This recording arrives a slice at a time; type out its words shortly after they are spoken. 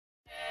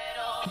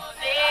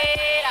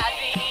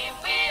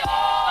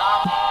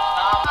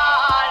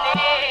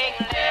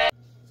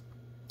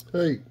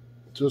Hey,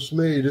 just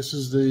me. This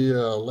is the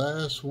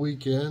last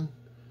weekend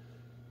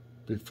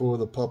before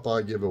the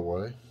Popeye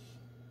giveaway.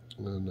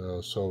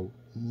 And so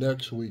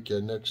next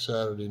weekend, next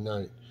Saturday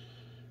night,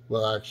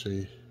 well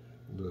actually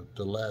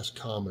the last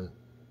comment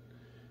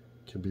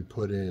can be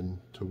put in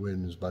to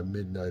win is by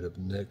midnight of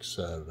next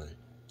Saturday.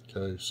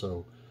 Okay,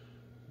 so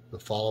the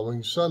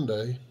following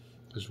Sunday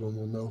is when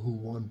we'll know who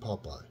won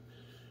Popeye.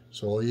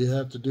 So all you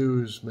have to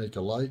do is make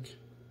a like,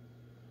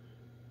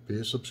 be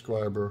a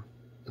subscriber,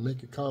 and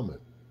make a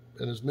comment.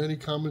 And as many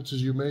comments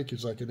as you make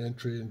is like an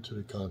entry into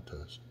the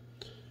contest.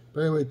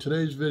 But anyway,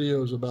 today's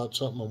video is about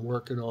something I'm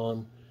working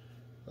on.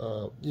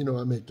 You know,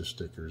 I make the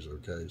stickers,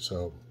 okay?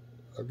 So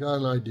I've got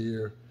an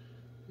idea.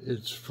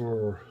 It's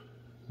for,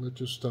 not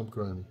just Stump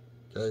Granny,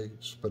 okay?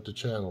 But the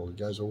channel, the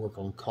guys that work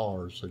on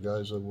cars, the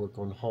guys that work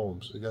on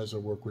homes, the guys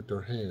that work with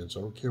their hands.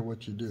 I don't care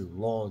what you do,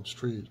 lawns,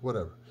 trees,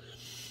 whatever.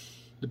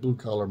 The blue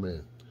collar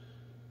man,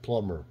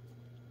 plumber.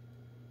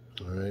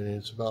 All right, and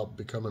it's about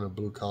becoming a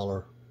blue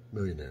collar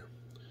millionaire.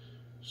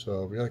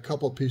 So we got a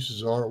couple of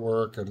pieces of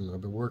artwork, and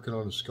I've been working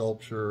on a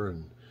sculpture,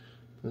 and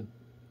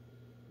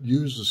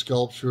use the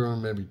sculpture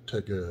and maybe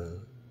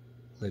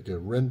make a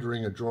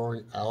rendering, a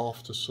drawing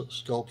off the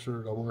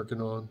sculpture that I'm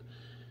working on.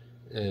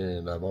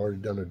 And I've already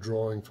done a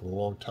drawing from a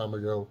long time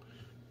ago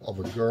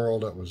of a girl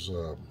that was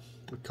a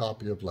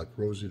copy of like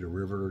Rosie the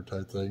Riveter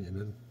type thing, and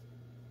then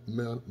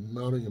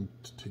mounting them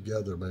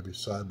together, maybe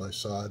side by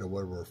side or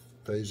whatever,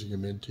 phasing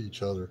them into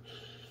each other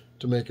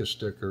to make a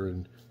sticker.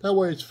 And that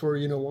way it's for,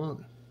 you know what,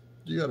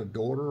 you got a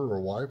daughter or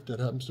a wife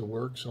that happens to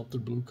work something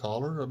blue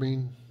collar. I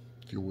mean,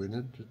 if you win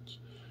it,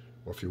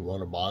 or if you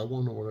want to buy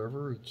one or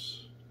whatever,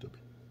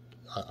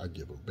 I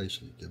give them,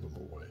 basically give them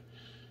away.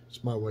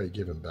 It's my way of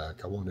giving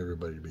back. I want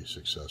everybody to be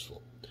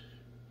successful.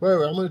 Well,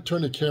 anyway, I'm going to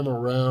turn the camera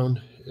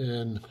around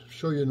and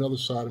show you another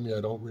side of me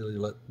I don't really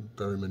let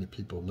very many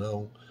people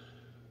know.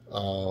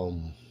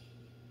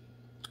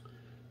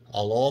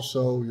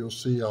 You'll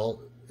see,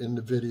 in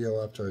the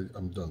video after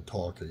I'm done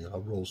talking,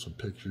 I'll roll some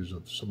pictures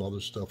of some other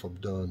stuff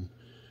I've done.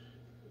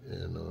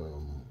 And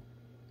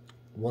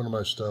one of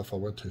my stuff, I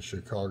went to a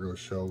Chicago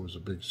show, it was a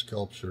big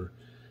sculpture,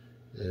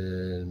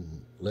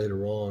 and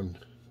later on,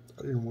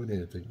 I didn't win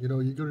anything. You know,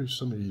 you go to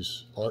some of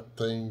these art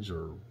things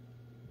or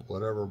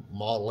whatever,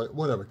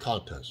 whatever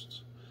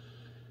contests.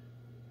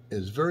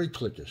 It's very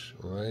cliquish,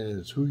 all right? And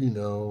it's who you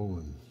know,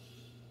 and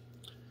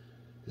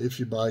if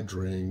you buy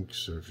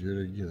drinks, or if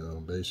you're, you know,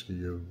 basically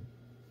you're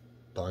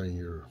buying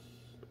your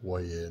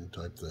way in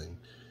type thing.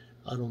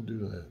 I don't do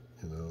that,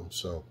 you know.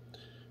 So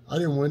I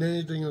didn't win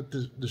anything at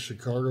the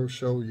Chicago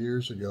show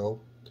years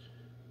ago,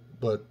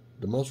 but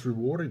the most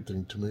rewarding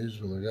thing to me is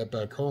when I got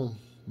back home,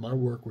 my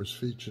work was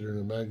featured in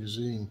a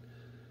magazine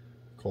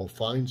called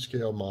Fine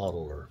Scale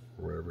Model or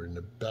wherever. In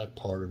the back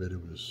part of it,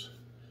 it was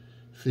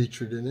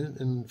featured in it,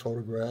 and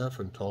photograph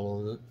and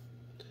all of it.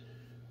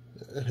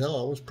 And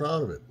hell, I was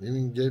proud of it.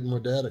 Even gave my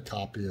dad a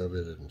copy of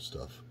it and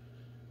stuff.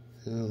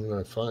 And when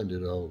I find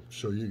it, I'll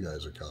show you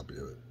guys a copy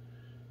of it.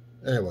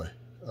 Anyway,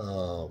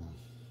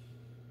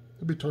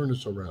 let me turn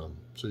this around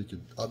so you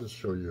can, I'll just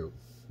show you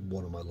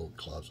one of my little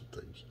closet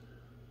things.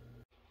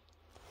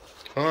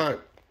 All right,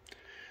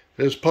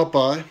 there's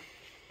Popeye,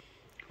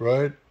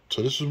 right?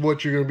 So this is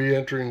what you're going to be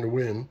entering to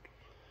win.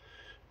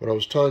 What I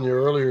was telling you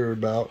earlier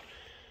about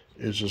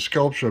is a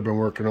sculpture I've been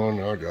working on.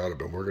 Oh God, I've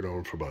been working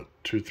on it for about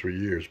 2-3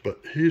 years. But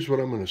here's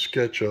what I'm going to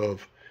sketch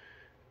of.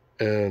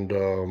 And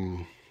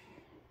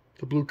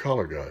the blue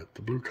collar guy,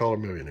 the blue collar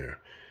millionaire.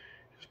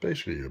 He's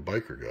basically a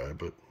biker guy,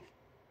 but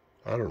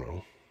I don't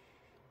know.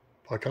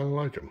 I kind of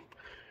like him.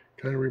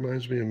 Kind of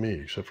reminds me of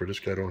me, except for this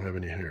guy don't have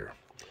any hair.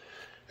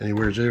 And he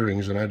wears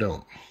earrings and I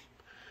don't.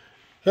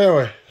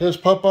 Anyway, there's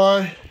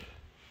Popeye.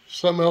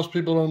 Something else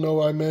people don't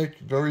know I make.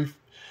 I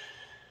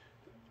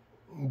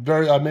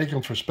make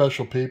them for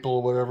special people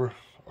or whatever.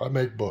 I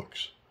make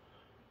books.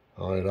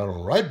 All right, I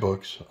don't write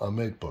books. I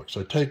make books.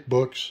 I take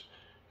books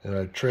and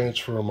I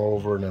transfer them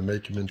over and I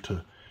make them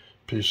into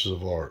pieces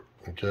of art,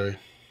 okay?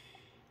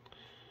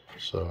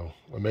 So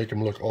I make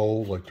them look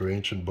old, like they're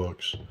ancient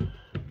books.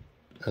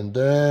 And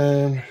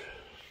then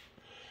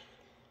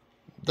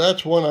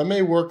that's one. I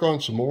may work on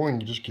some more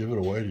and just give it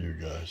away to you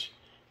guys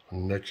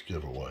on the next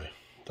giveaway.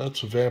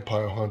 That's a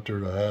vampire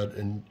hunter that I had,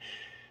 and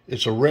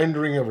it's a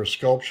rendering of a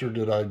sculpture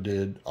that I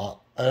did. I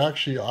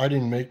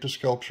didn't make the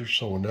sculpture,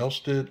 someone else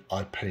did.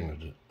 I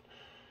painted it.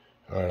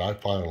 All right, I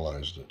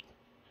finalized it.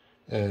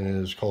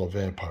 And it's called a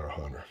Vampire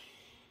Hunter.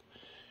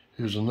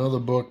 Here's another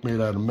book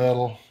made out of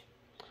metal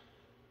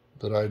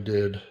that I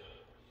did.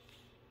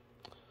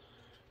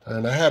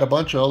 And I had a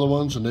bunch of other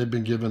ones, and they've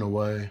been given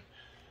away.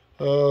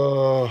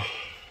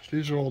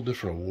 These are all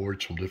different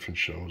awards from different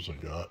shows I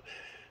got,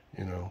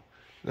 you know.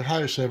 The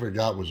highest I ever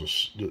got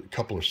was a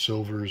couple of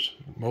silvers,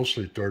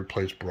 mostly third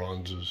place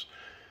bronzes,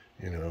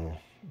 you know,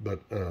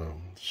 but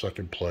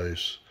second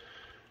place.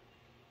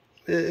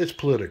 It's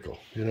political,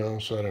 you know,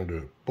 so I don't do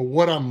it. But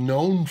what I'm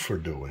known for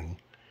doing,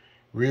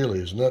 really,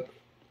 is not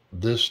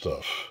this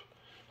stuff.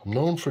 I'm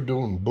known for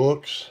doing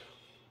books,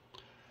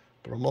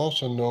 but I'm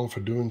also known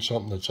for doing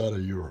something that's out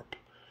of Europe.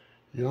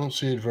 You don't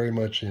see it very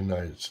much in the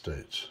United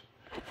States.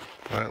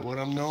 All right, what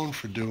I'm known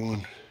for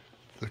doing,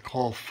 they're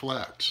called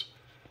flats.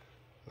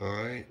 All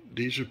right,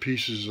 these are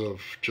pieces of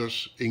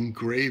just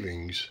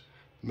engravings,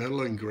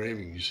 metal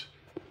engravings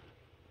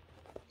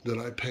that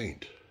I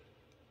paint.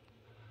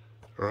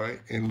 All right,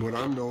 and what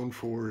I'm known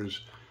for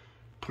is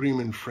putting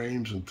them in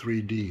frames and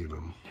 3D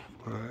them.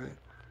 All right,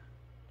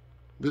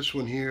 this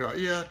one here,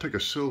 yeah, I took a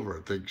silver,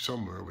 I think,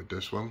 somewhere with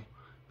this one,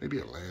 maybe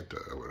Atlanta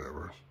or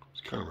whatever.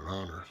 It's kind of an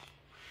honor.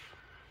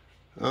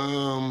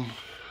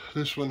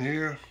 This one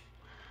here,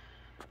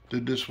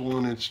 did this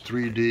one, it's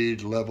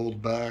 3D,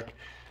 leveled back.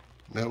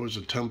 That was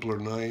a Templar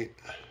Knight.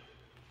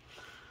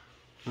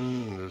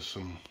 There's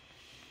some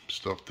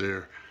stuff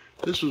there.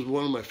 This was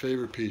one of my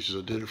favorite pieces.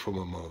 I did it for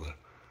my mother.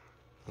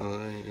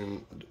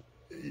 And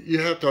you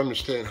have to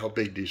understand how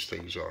big these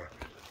things are.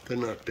 They're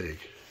not big.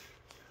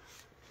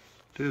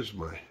 There's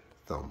my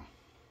thumb.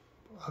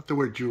 I have to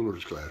wear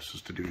jeweler's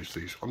glasses to do these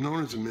things. I'm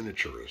known as a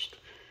miniaturist.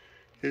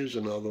 Here's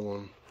another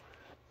one.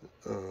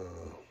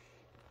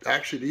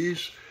 Actually,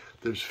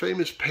 there's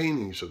famous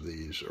paintings of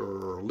these,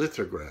 or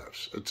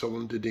lithographs, and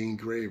someone did the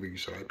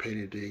engravings, so I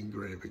painted the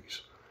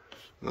engravings.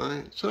 All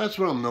right, so that's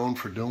what I'm known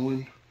for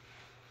doing.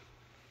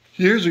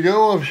 Years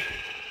ago,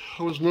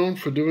 I was known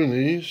for doing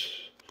these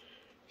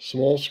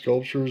small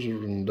sculptures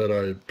that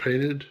I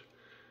painted.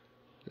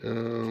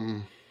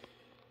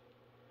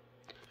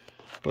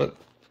 But,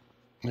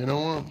 you know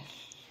what,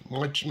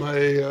 my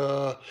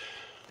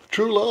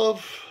true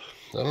love,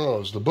 I don't know,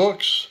 is the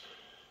books.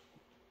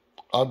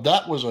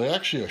 That was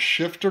actually a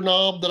shifter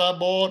knob that I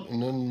bought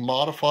and then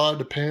modified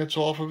the pants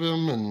off of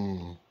him,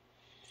 and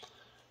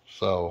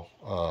so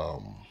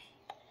I'll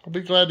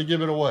be glad to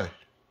give it away.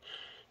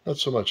 Not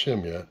so much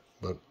him yet,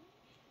 but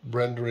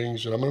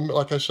renderings, and I'm gonna,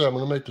 like I said, I'm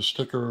gonna make the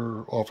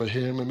sticker off of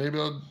him, and maybe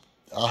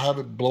I'll have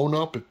it blown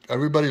up. If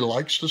everybody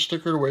likes the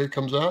sticker the way it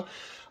comes out,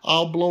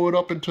 I'll blow it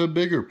up into a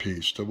bigger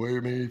piece, the way,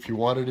 maybe if you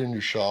want it in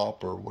your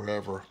shop or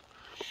wherever,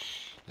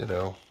 you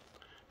know.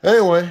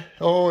 Anyway,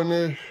 oh,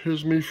 and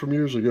here's me from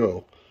years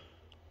ago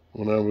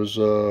when I was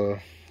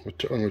on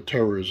a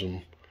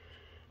terrorism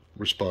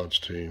response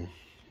team.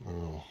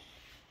 Oh,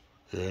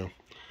 yeah,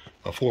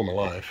 a form of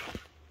life.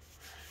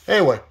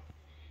 Anyway,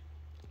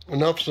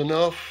 enough's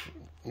enough.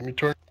 Let me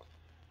turn.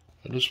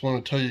 I just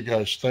want to tell you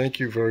guys thank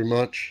you very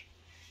much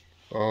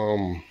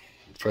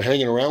for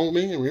hanging around with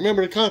me. And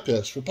remember the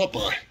contest for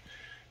Popeye.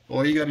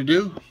 All you got to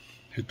do,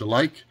 hit the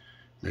like,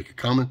 make a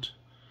comment,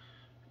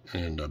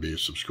 and be a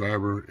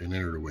subscriber and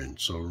enter to win.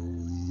 So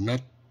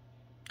not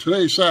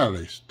today's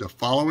Saturday, the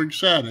following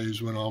Saturday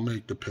is when I'll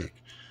make the pick,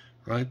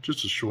 right?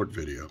 Just a short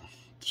video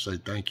to say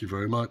thank you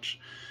very much.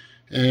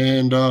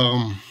 And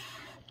man,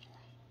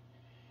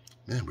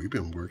 we've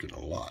been working a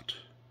lot.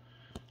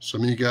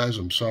 Some of you guys,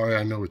 I'm sorry,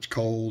 I know it's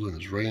cold and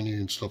it's rainy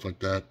and stuff like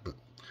that, but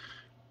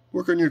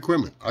work on your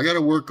equipment. I got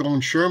to work on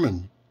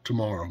Sherman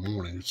tomorrow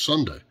morning. It's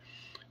Sunday,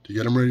 to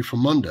get them ready for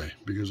Monday,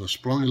 because I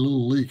sprung a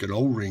little leak. An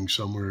O-ring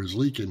somewhere is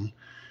leaking.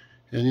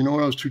 And you know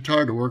what? I was too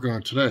tired to work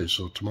on it today.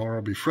 So tomorrow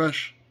I'll be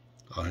fresh.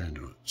 I'll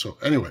handle it. So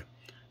anyway,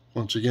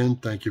 once again,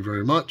 thank you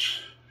very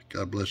much.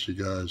 God bless you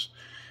guys.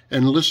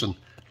 And listen,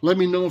 let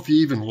me know if you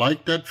even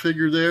like that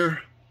figure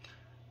there.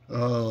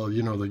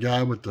 You know, the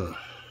guy with the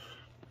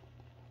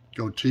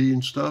goatee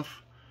and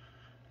stuff.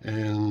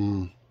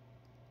 And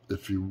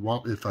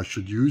if I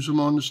should use them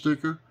on the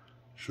sticker,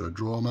 should I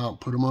draw them out and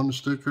put them on the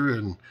sticker?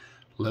 And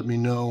let me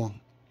know.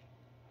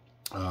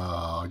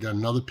 I got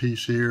another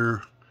piece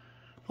here.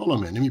 Hold on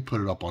a minute, let me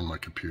put it up on my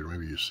computer.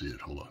 Maybe you see it,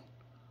 hold on.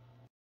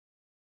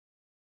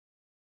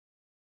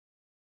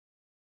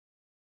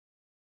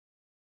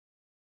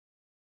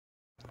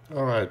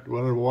 All right,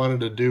 what I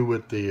wanted to do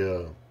with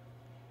the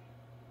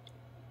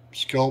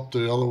sculpt,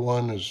 the other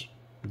one is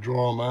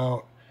draw him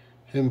out,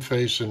 him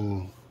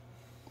facing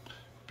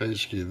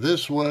basically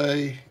this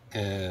way,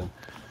 and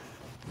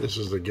this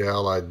is the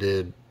gal I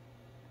did,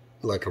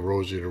 like a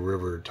Rosie the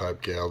River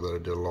type gal that I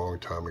did a long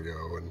time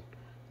ago, and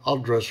I'll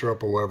dress her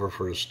up or whatever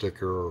for a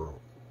sticker, or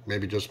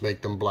maybe just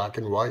make them black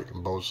and white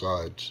on both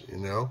sides, you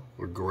know,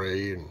 with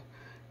gray and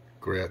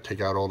gray. I take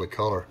out all the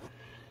color.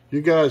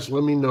 You guys,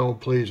 let me know,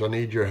 please. I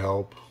need your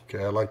help.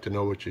 Okay, I'd like to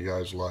know what you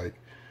guys like.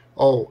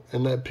 Oh,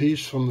 and that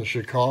piece from the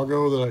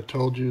Chicago that I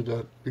told you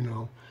that, you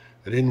know,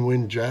 I didn't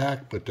win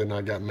Jack, but then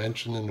I got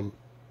mentioned in the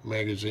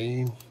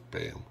magazine.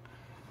 Bam.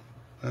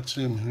 That's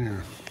in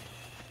here.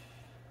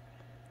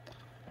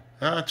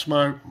 That's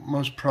my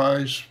most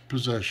prized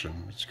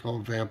possession. It's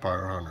called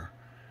Vampire Hunter.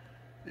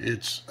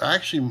 It's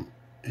actually,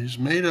 he's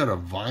made out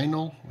of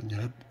vinyl,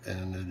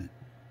 and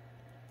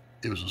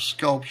it was a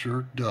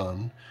sculpture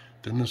done.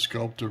 Then the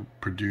sculptor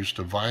produced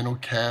a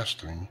vinyl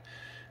casting,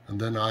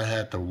 and then I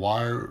had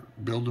to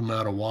build them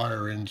out of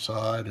wire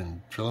inside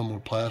and fill them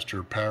with plaster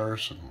of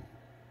Paris and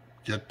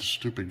get the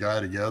stupid guy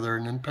together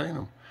and then paint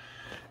them.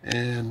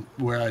 And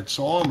where I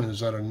saw him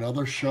is at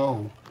another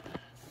show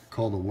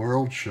called the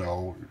World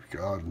Show,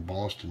 God, in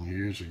Boston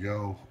years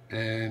ago,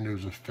 and there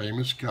was a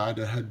famous guy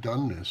that had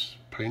done this,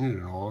 painted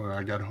it all, and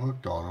I got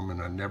hooked on him,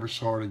 and I never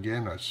saw it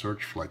again. I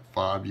searched for like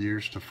 5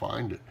 years to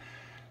find it.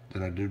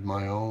 then I did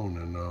my own.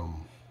 And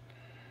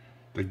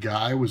the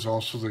guy was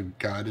also the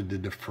guy that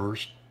did the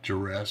first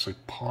Jurassic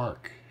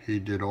Park. He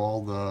did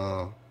all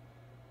the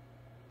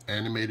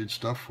animated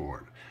stuff for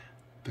it.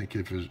 I think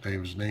if his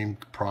name was named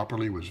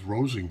properly was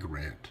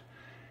Rosengrant.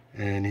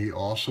 And he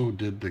also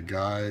did the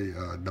guy,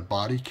 the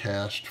body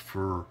cast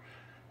for,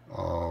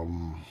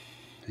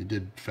 he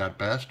did Fat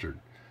Bastard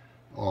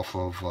off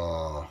of,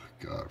 God,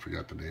 I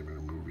forgot the name of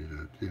the movie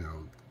that, you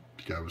know,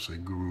 the guy was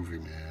like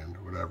Groovy Man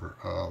or whatever.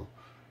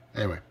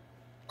 Anyway,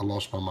 I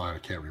lost my mind,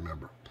 I can't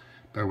remember.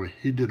 But anyway,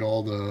 he did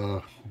all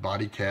the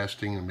body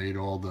casting and made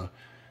all the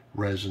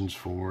resins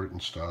for it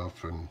and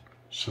stuff, and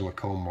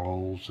silicone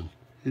molds, and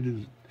he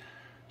did.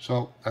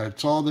 So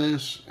it's all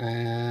this,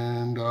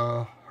 and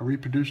I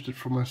reproduced it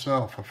for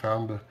myself. I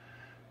found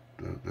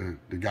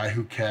the guy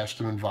who cast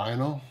them in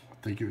vinyl. I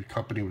think the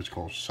company was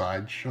called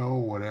Sideshow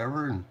or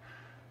whatever, and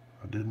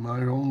I did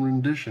my own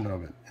rendition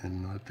of it,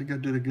 and I think I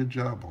did a good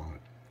job on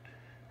it.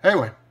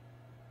 Anyway,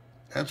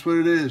 that's what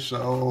it is.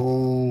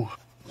 So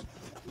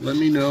let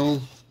me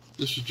know.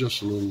 This is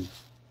just a little,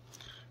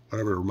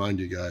 whatever, to remind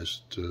you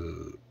guys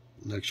to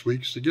next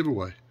week's the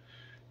giveaway.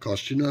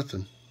 Cost you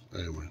nothing.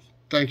 Anyway,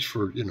 thanks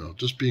for, you know,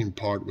 just being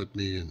part with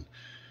me, and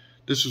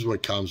this is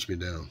what calms me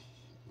down.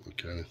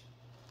 Okay?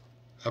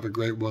 Have a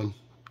great one.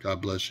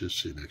 God bless you.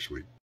 See you next week.